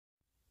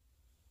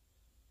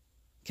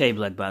K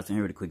Black Boxing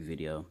here with a quick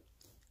video.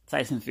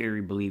 Tyson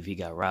Fury believes he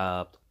got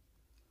robbed.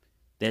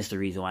 That's the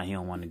reason why he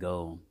don't want to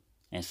go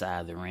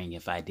inside the ring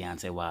and fight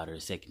Deontay Wilder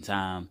a second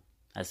time.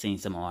 I seen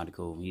some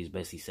article. He was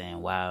basically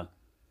saying, why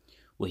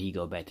would he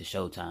go back to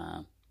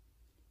Showtime?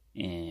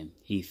 And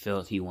he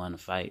felt he wanted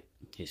to fight.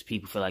 His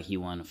people feel like he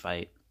wanted to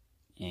fight.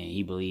 And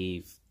he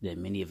believed that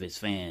many of his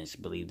fans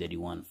believe that he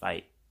wanted to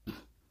fight.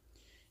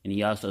 And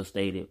he also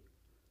stated,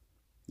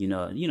 you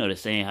know the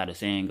saying, how the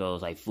saying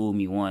goes, like, fool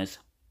me once,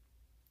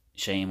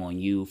 shame on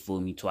you.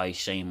 Fool me twice,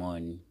 shame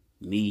on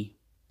me.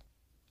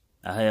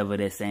 However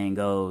that saying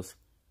goes,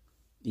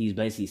 he's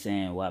basically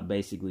saying,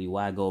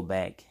 why go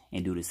back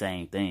and do the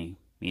same thing?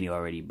 I mean, he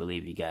already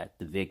believed he got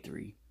the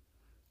victory.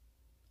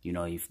 You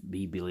know, he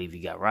believed he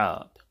got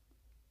robbed.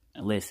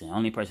 And listen, the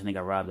only person that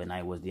got robbed that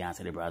night was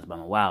Deontay the Bronze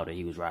Bomber Wilder.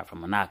 He was robbed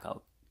from a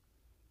knockout.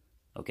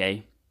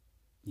 Okay?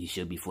 He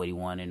should be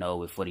 41-0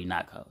 with 40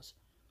 knockouts.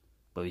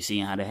 But we're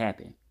seeing how that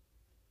happened.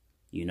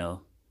 You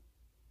know?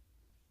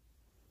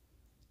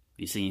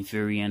 You seen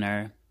Fury in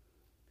there.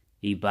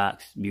 He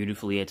boxed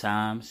beautifully at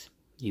times.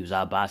 He was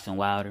outboxing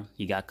Wilder.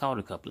 He got caught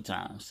a couple of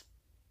times.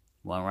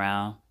 One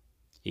round,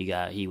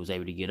 he was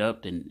able to get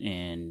up,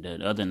 and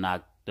the other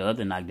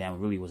knockdown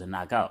really was a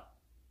knockout.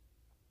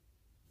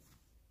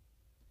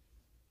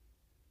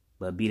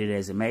 But beat it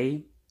as it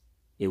may,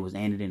 it was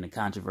ended in a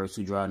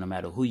controversial draw no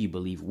matter who you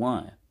believe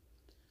won.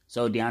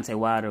 So Deontay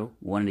Wilder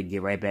wanted to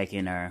get right back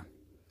in there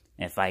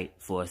and fight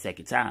for a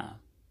second time.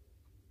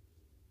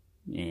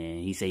 And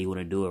he said he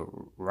wanted to do it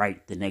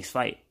right the next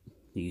fight.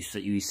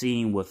 You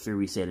seen what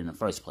Fury said in the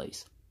first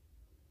place.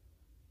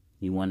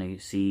 He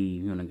wanted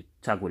to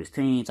talk with his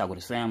team, talk with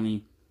his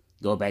family,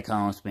 go back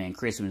home, spend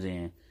Christmas,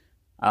 and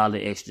all the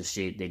extra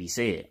shit that he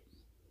said.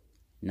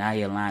 Now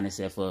he aligned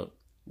himself up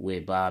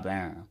with Bob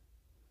Arum.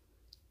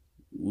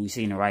 We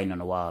seen the writing on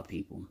the wall,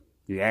 people.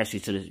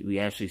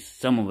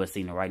 Some of us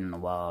seen the writing on the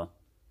wall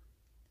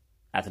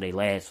after their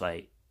last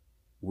fight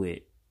with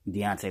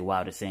Deontay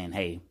Wilder saying,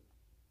 hey,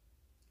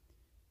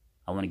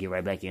 I want to get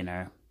right back in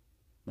there.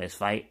 Let's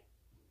fight.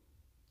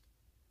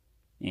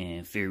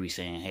 And Fury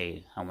saying,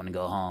 hey, I want to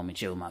go home and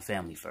chill with my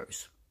family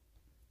first.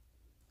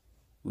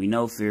 We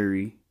know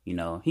Fury,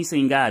 he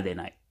seen God that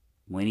night.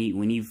 When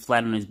he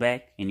flat on his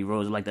back and he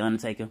rose like the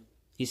Undertaker,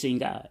 he seen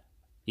God.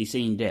 He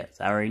seen death.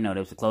 I already know that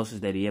was the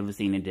closest that he ever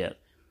seen to death.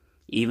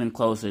 Even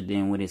closer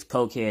than when his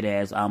cokehead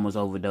ass almost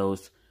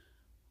overdosed,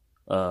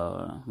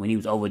 when he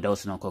was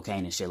overdosing on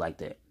cocaine and shit like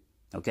that.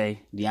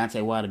 Okay?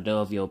 Deontay Wilder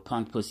dove your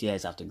punk pussy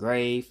ass out the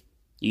grave.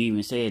 You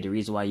even said the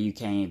reason why you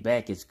came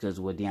back is because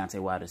of what Deontay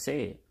Wilder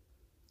said.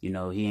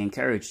 He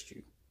encouraged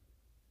you.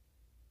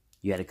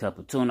 You had a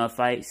couple tune-up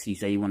fights. You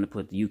say you wanted to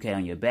put the UK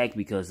on your back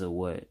because of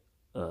what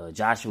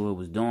Joshua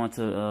was doing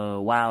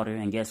to Wilder.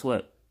 And guess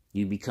what?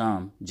 You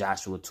become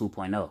Joshua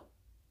 2.0.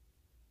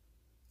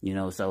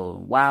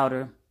 So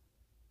Wilder,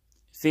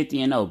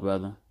 50-0,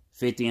 brother.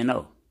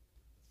 50-0.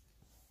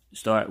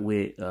 Start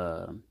with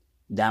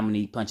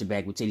Dominique punching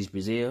back with Titties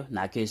Brazil.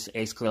 Knock his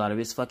ex-curl out of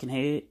his fucking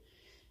head.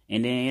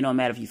 And then it don't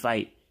matter if you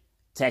fight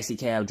Taxi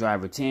Cab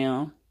Driver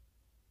Tim,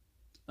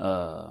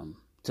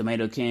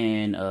 Tomato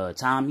Can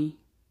Tommy,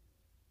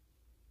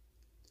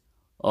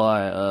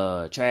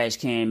 or Trash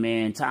Can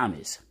Man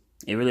Thomas.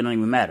 It really don't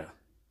even matter.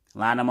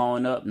 Line them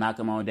on up, knock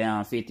them on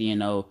down,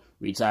 50-0,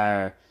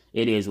 retire.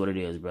 It is what it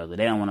is, brother.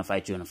 They don't want to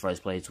fight you in the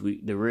first place.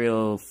 The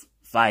real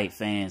fight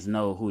fans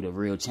know who the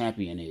real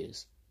champion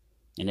is.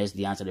 And that's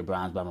Deontay the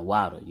Bronze Bomber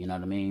Wilder. You know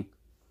what I mean?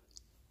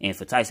 And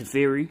for Tyson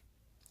Fury,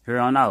 here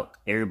on out,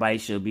 everybody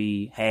should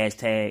be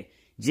hashtag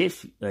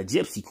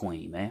Gypsy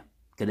Queen, man.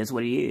 Because that's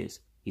what he is.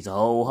 He's a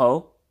whole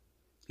hoe.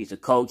 He's a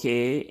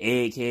cokehead,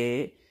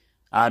 egghead,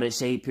 out of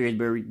shape,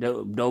 Pillsbury,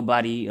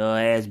 nobody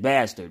ass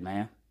bastard,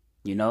 man.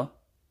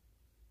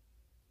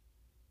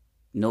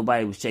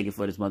 Nobody was checking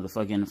for this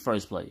motherfucker in the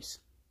first place.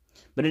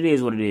 But it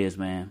is what it is,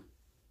 man.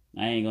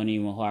 I ain't gonna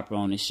even harp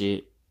on this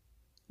shit.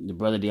 The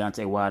brother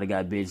Deontay Wilder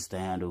got business to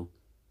handle.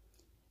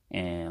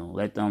 And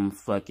let them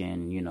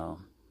fucking,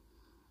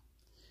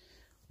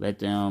 let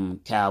them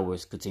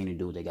cowards continue to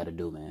do what they gotta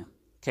do, man.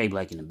 K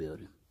Black in the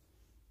building.